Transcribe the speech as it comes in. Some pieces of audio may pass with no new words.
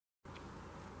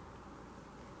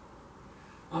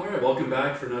Alright, welcome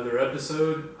back for another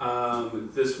episode.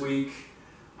 This week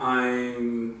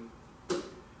I'm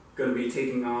going to be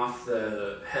taking off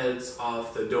the heads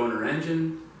off the donor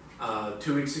engine.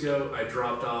 2 weeks ago I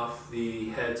dropped off the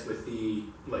heads with the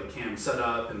cam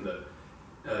setup and the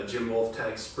Jim Wolf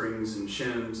Tech springs and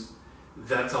shims.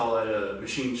 That's all at a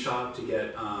machine shop to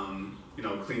get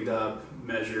cleaned up,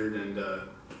 measured, and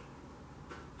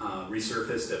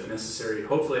resurfaced if necessary.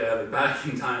 Hopefully I have it back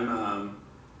in time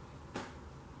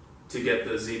to get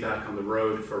the Z back on the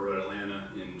road for Road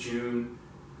Atlanta in June.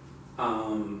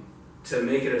 To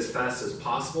make it as fast as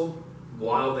possible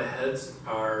while the heads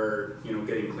are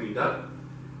getting cleaned up,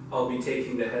 I'll be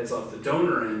taking the heads off the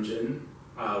donor engine,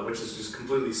 which is just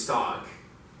completely stock.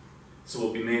 So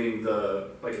we'll be mating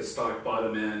a stock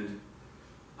bottom end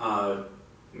to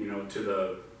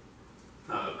the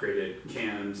upgraded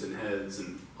cams and heads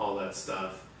and all that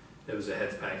stuff. It was a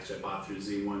heads package I bought through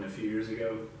Z1 a few years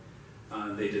ago.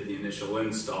 They did the initial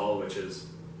install, which is,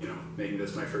 making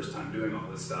this my first time doing all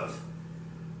this stuff.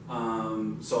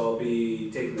 So I'll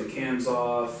be taking the cams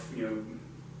off,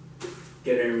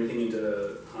 get everything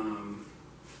into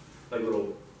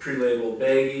little pre-labeled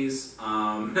baggies,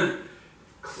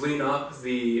 clean up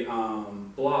the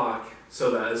block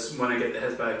so that when I get the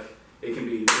heads back, it can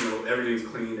be, everything's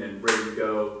clean and ready to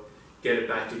go, get it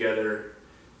back together,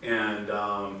 and,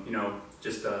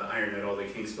 just iron out all the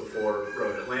kinks before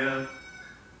Road Atlanta.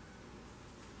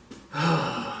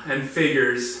 And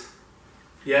figures.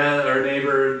 Yeah, our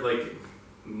neighbor, a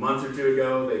month or two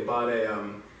ago, they bought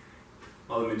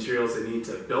all the materials they need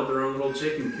to build their own little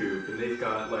chicken coop, and they've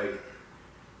got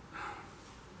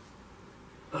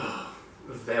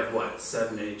they have what,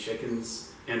 7, 8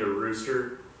 chickens and a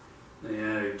rooster.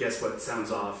 And guess what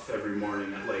sounds off every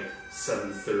morning at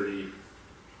 7:30,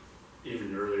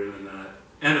 even earlier than that.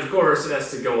 And of course, it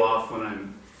has to go off when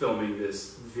I'm filming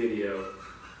this video.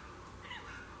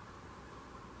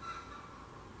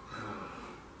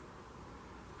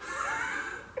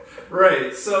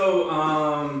 Right,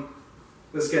 so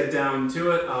let's get down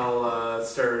to it. I'll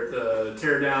start the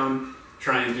tear down,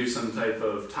 try and do some type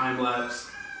of time lapse,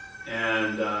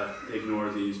 and ignore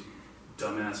these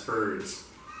dumbass birds.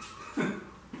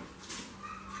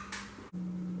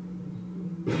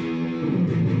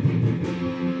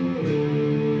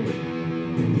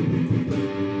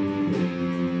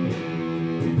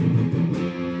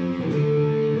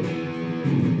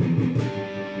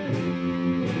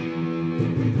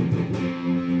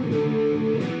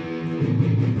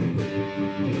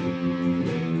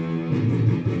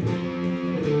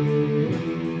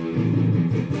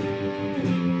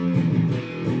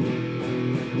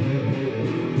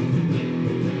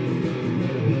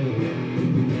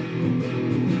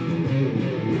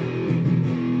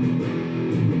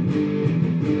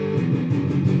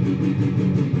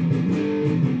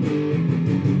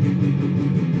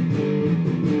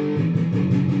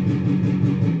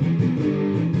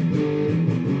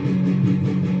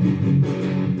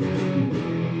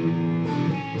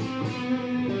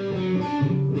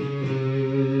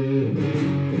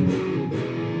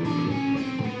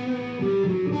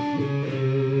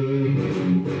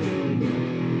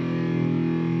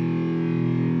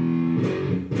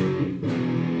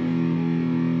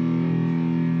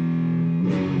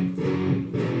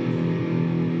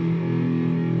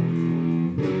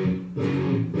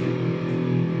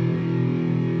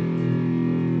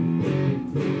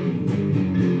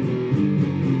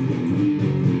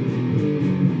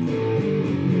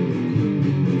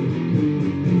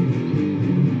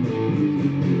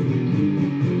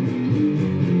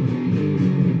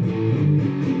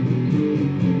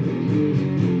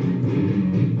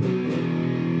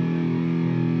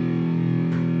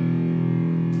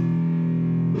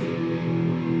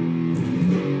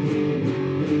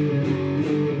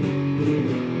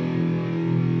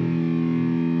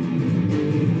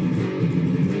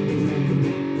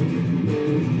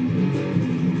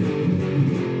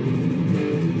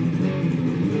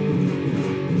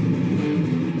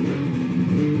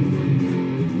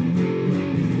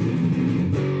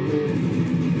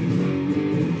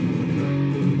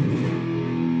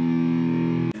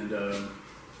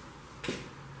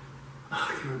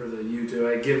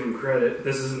 Give him credit.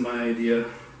 This isn't my idea,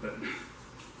 but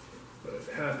what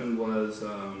happened was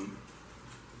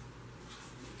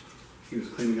he was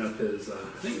cleaning up his, I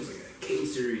think it was a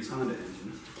K-Series Honda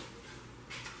engine.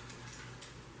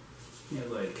 He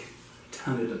had a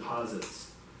ton of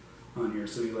deposits on here,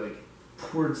 so he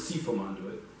poured seafoam onto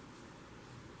it.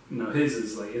 No, his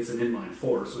is it's an inline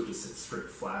 4, so it just sits straight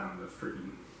flat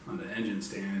on the engine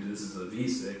stand. This is a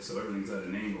V6, so everything's at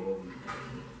an angle.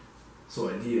 So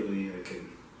ideally, I could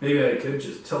Maybe I could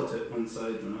just tilt it one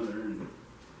side to another. And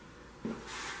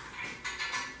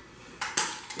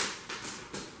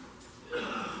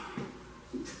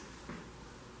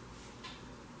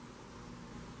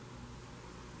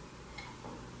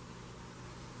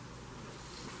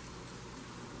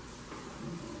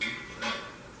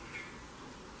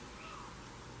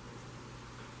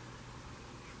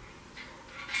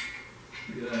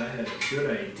I had a good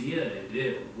idea and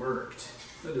it worked.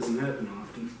 That doesn't happen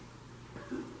often.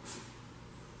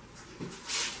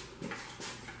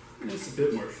 It's a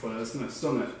bit more flat. It's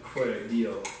still not quite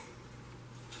ideal.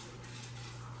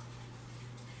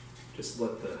 Just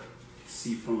let the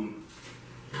seafoam,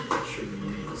 I'm sure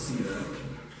you can see that.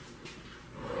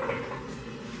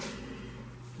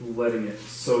 Letting it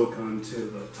soak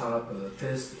onto the top of the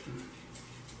piston.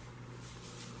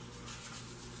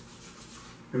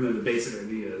 Remember, the basic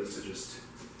idea is to just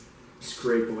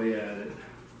scrape away at it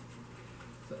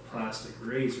with a plastic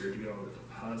razor to get all the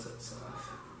deposits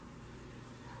off.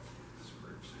 This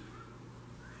works.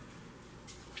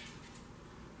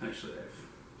 Actually, I've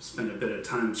spent a bit of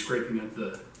time scraping at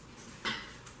the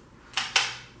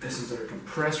pistons that are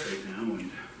compressed right now,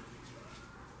 and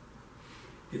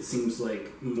it seems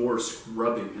like more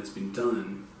scrubbing has been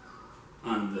done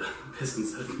on the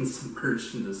pistons that have been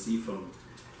submerged in the seafoam.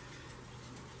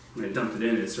 When I dumped it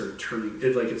in, it started turning,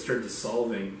 it started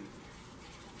dissolving.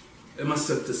 It must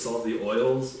have dissolved the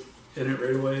oils in it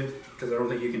right away, because I don't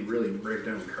think you can really break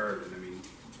down carbon. I mean,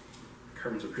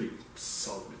 carbon's a pretty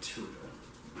solid material.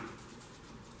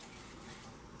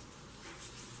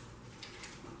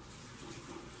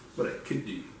 What I could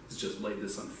do is just light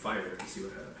this on fire and see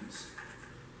what happens.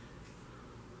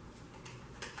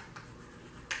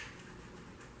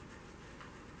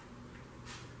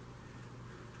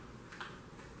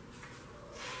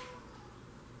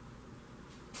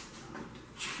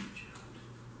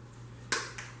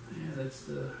 That's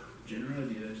the general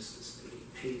idea, just to stay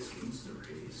pace wins the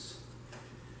race.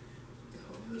 Get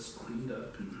all this cleaned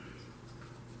up and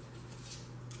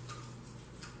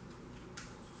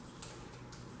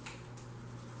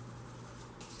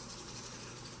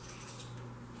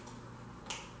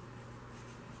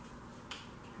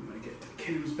I'm gonna get my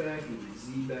cams back and my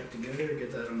Z back together,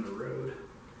 get that on the road.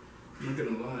 I'm not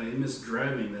gonna lie, I miss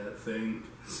driving that thing.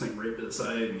 It's like right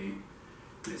beside me.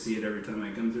 I see it every time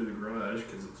I come through the garage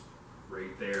because it's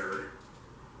right there.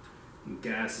 And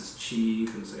gas is cheap,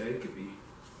 and so I could be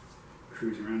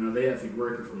cruising around. Now they have to be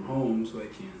working from home, so I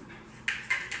can't.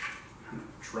 I'm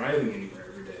not driving anywhere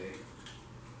every day.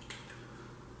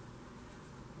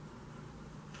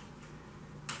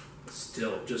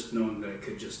 Still, just knowing that I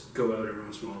could just go out every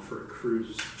once in a while for a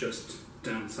cruise just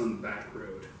down some back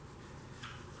road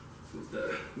with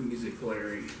the music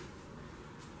blaring.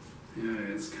 Yeah,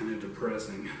 it's kind of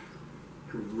depressing.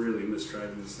 I really miss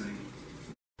driving this thing.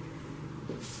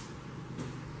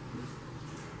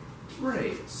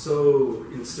 Right, so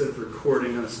instead of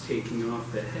recording us taking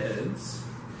off the heads,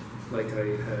 like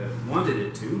I had wanted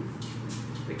it to,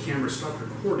 the camera stopped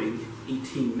recording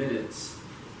 18 minutes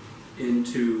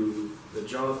into the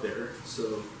job there,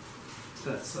 so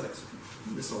that sucks.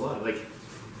 I missed a lot. Like,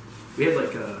 we had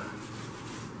like a,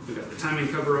 we got the timing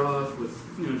cover off with,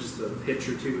 you know, just a hitch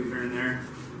or two here and there.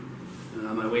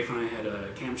 My wife and I had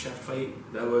a camshaft fight.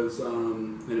 That was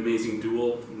an amazing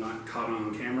duel, not caught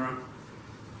on camera.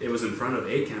 It was in front of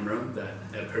a camera that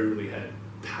apparently had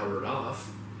powered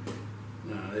off.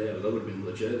 Yeah, that would have been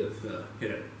legit if it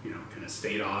had, you know, kind of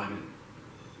stayed on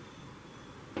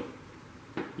and,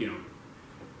 you know,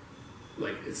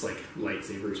 like, it's like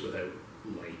lightsabers without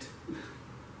light.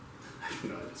 I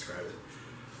don't know how to describe it.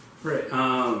 Right,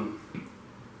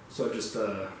 so I've just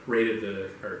rated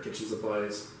our kitchen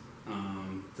supplies.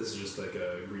 This is just like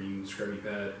a green scrubby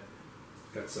pad.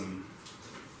 Got some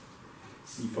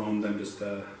seafoam that I'm just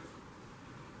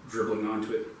dribbling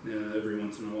onto it every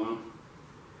once in a while.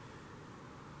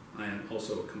 I am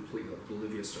also completely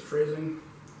oblivious to phrasing.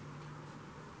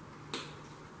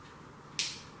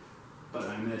 But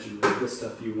I imagine that this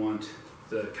stuff you want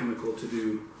the chemical to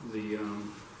do the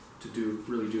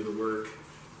really do the work.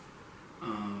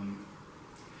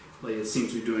 Like, it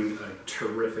seems to be doing a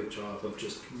terrific job of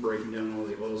just breaking down all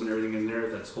the oils and everything in there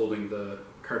that's holding the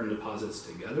carbon deposits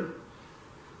together.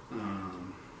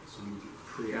 So I'm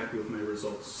pretty happy with my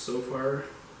results so far.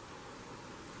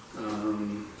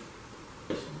 I'm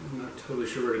not totally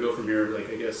sure where to go from here. Like,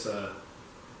 I guess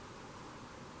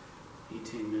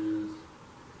 18 minutes.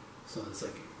 So it's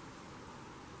like,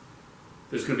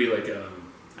 there's going to be like a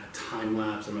time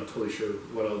lapse. I'm not totally sure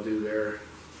what I'll do there.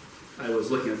 I was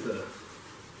looking at the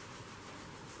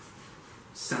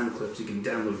sound clips you can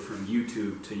download from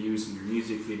YouTube to use in your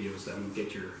music videos that won't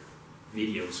get your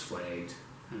videos flagged.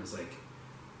 And I was like,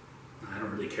 I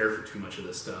don't really care for too much of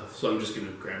this stuff, so I'm just going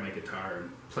to grab my guitar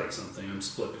and play something. I'm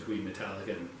split between Metallica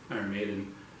and Iron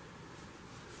Maiden.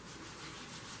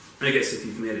 I guess if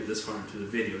you've made it this far into the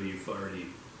video, you've already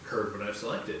heard what I've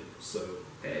selected. So,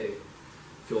 hey,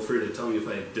 feel free to tell me if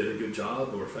I did a good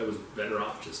job or if I was better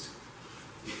off just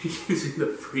using the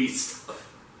free stuff.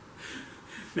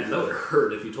 Man, that would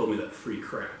hurt if you told me that free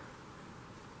crap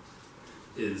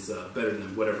is better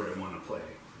than whatever I want to play.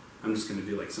 I'm just going to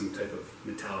do like some type of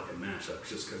Metallica mashup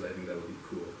just because I think that would be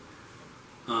cool.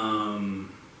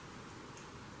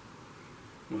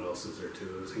 What else is there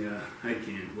to it? Yeah, I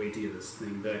can't wait to get this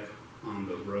thing back on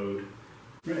the road.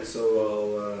 Right,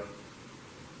 so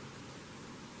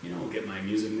I'll get my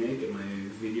music made, get my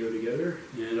video together,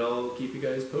 and I'll keep you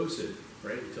guys posted.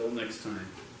 Right, until next time.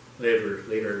 Later,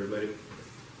 everybody.